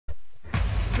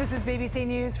This is BBC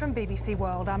News from BBC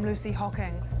World. I'm Lucy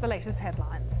Hockings. The latest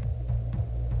headlines.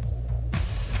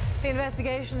 The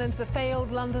investigation into the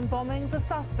failed London bombings. A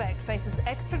suspect faces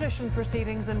extradition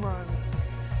proceedings in Rome.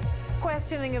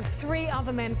 Questioning of 3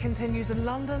 other men continues in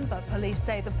London, but police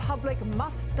say the public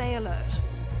must stay alert.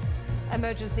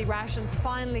 Emergency rations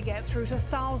finally get through to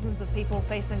thousands of people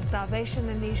facing starvation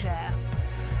in Niger.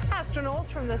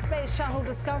 Astronauts from the Space Shuttle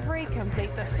Discovery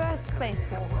complete the first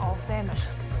spacewalk of their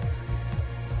mission.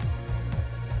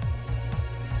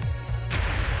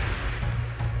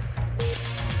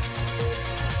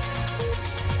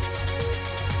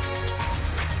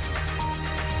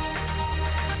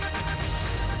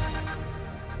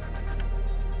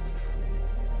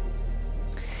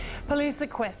 Police are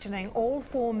questioning all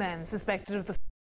 4 men suspected of the